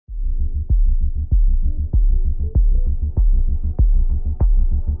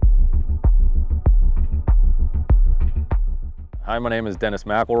Hi, my name is Dennis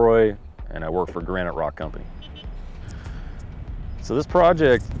McElroy, and I work for Graniterock Company. So this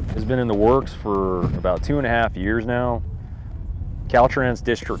project has been in the works for about 2.5 years now. Caltrans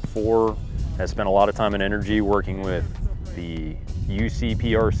District 4 has spent a lot of time and energy working with the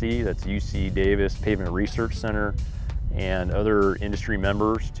UCPRC, that's UC Davis Pavement Research Center, and other industry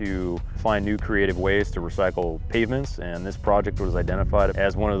members to find new creative ways to recycle pavements, and this project was identified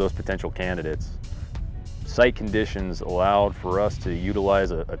as one of those potential candidates. Site conditions allowed for us to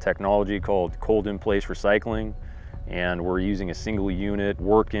utilize a technology called cold-in-place recycling, and we're using a single unit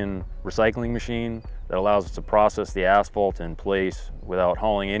working recycling machine that allows us to process the asphalt in place without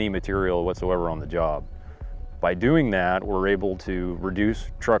hauling any material whatsoever on the job. By doing that, we're able to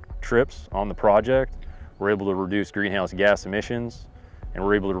reduce truck trips on the project, we're able to reduce greenhouse gas emissions, and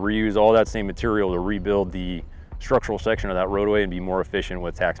we're able to reuse all that same material to rebuild the structural section of that roadway and be more efficient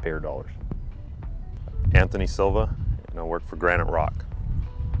with taxpayer dollars. Anthony Silva, and I work for Graniterock.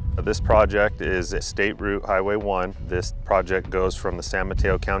 This project is a State Route Highway 1. This project goes from the San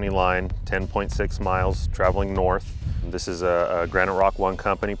Mateo County line, 10.6 miles traveling north. This is a Graniterock One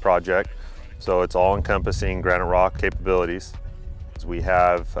Company project, so it's all encompassing Graniterock capabilities. We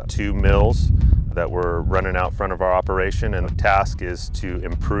have 2 mills that we're running out front of our operation, and the task is to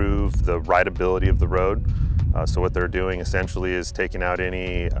improve the rideability of the road. So what they're doing essentially is taking out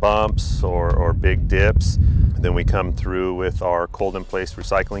any bumps or big dips. Then we come through with our cold-in-place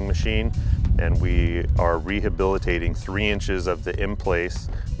recycling machine, and we are rehabilitating 3 inches of the in-place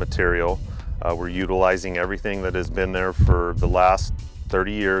material. We're utilizing everything that has been there for the last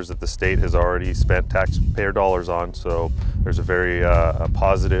 30 years that the state has already spent taxpayer dollars on, so there's a very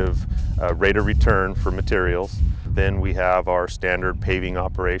positive rate of return for materials. Then we have our standard paving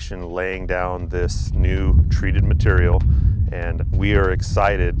operation laying down this new treated material, and we are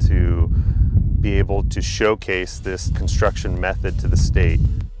excited to be able to showcase this construction method to the state.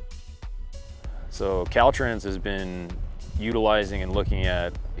 So Caltrans has been utilizing and looking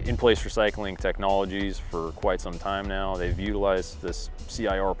at in-place recycling technologies for quite some time now. They've utilized this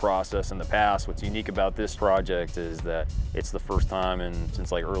CIR process in the past. What's unique about this project is that it's the first time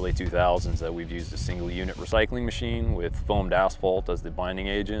since like early 2000s that we've used a single unit recycling machine with foamed asphalt as the binding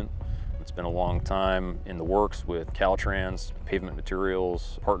agent. It's been a long time in the works with Caltrans Pavement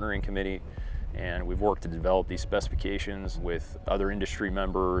Materials Partnering Committee, and we've worked to develop these specifications with other industry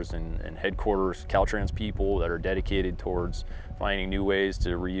members and headquarters Caltrans people that are dedicated towards finding new ways to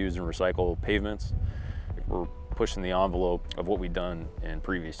reuse and recycle pavements. We're pushing the envelope of what we've done in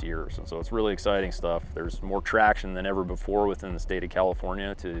previous years, and so it's really exciting stuff. There's more traction than ever before within the state of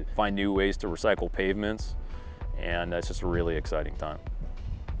California to find new ways to recycle pavements, and that's just a really exciting time.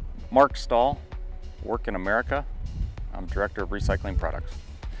 Mark Stahl, work in America. I'm Director of Recycling Products.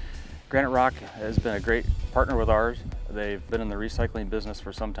 Graniterock has been a great partner with ours. They've been in the recycling business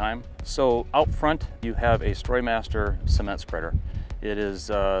for some time. So out front, you have a StoryMaster cement spreader. It is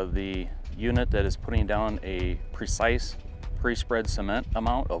the unit that is putting down a precise pre-spread cement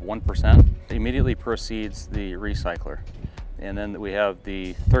amount of 1%. It immediately proceeds the recycler. And then we have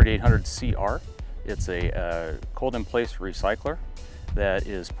the 3800 CR. It's a cold-in-place recycler that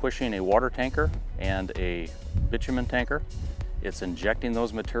is pushing a water tanker and a bitumen tanker. It's injecting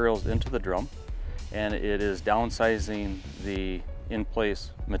those materials into the drum, and it is downsizing the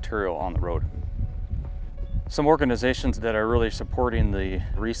in-place material on the road. Some organizations that are really supporting the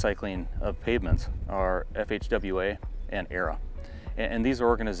recycling of pavements are FHWA and ERA. And these are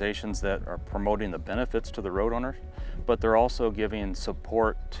organizations that are promoting the benefits to the road owners, but they're also giving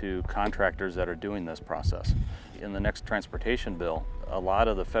support to contractors that are doing this process. In the next transportation bill, a lot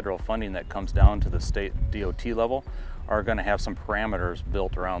of the federal funding that comes down to the state DOT level are going to have some parameters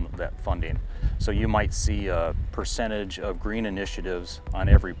built around that funding. So you might see a percentage of green initiatives on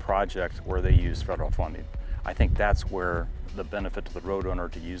every project where they use federal funding. I think that's where the benefit to the road owner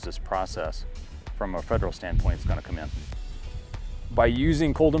to use this process from a federal standpoint is going to come in. By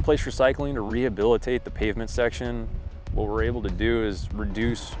using cold-in-place recycling to rehabilitate the pavement section, what we're able to do is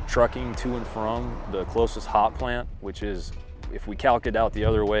reduce trucking to and from the closest hot plant, which is, if we calc it out the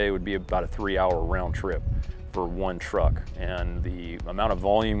other way, it would be about a 3-hour round trip for one truck. And the amount of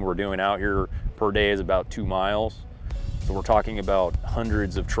volume we're doing out here per day is about 2 miles. So we're talking about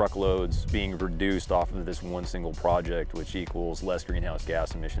hundreds of truckloads being reduced off of this one single project, which equals less greenhouse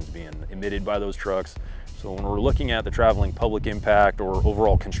gas emissions being emitted by those trucks. So when we're looking at the traveling public impact or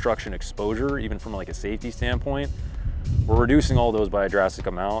overall construction exposure, even from like a safety standpoint, we're reducing all those by a drastic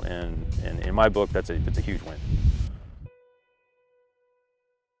amount, and in my book, that's a huge win.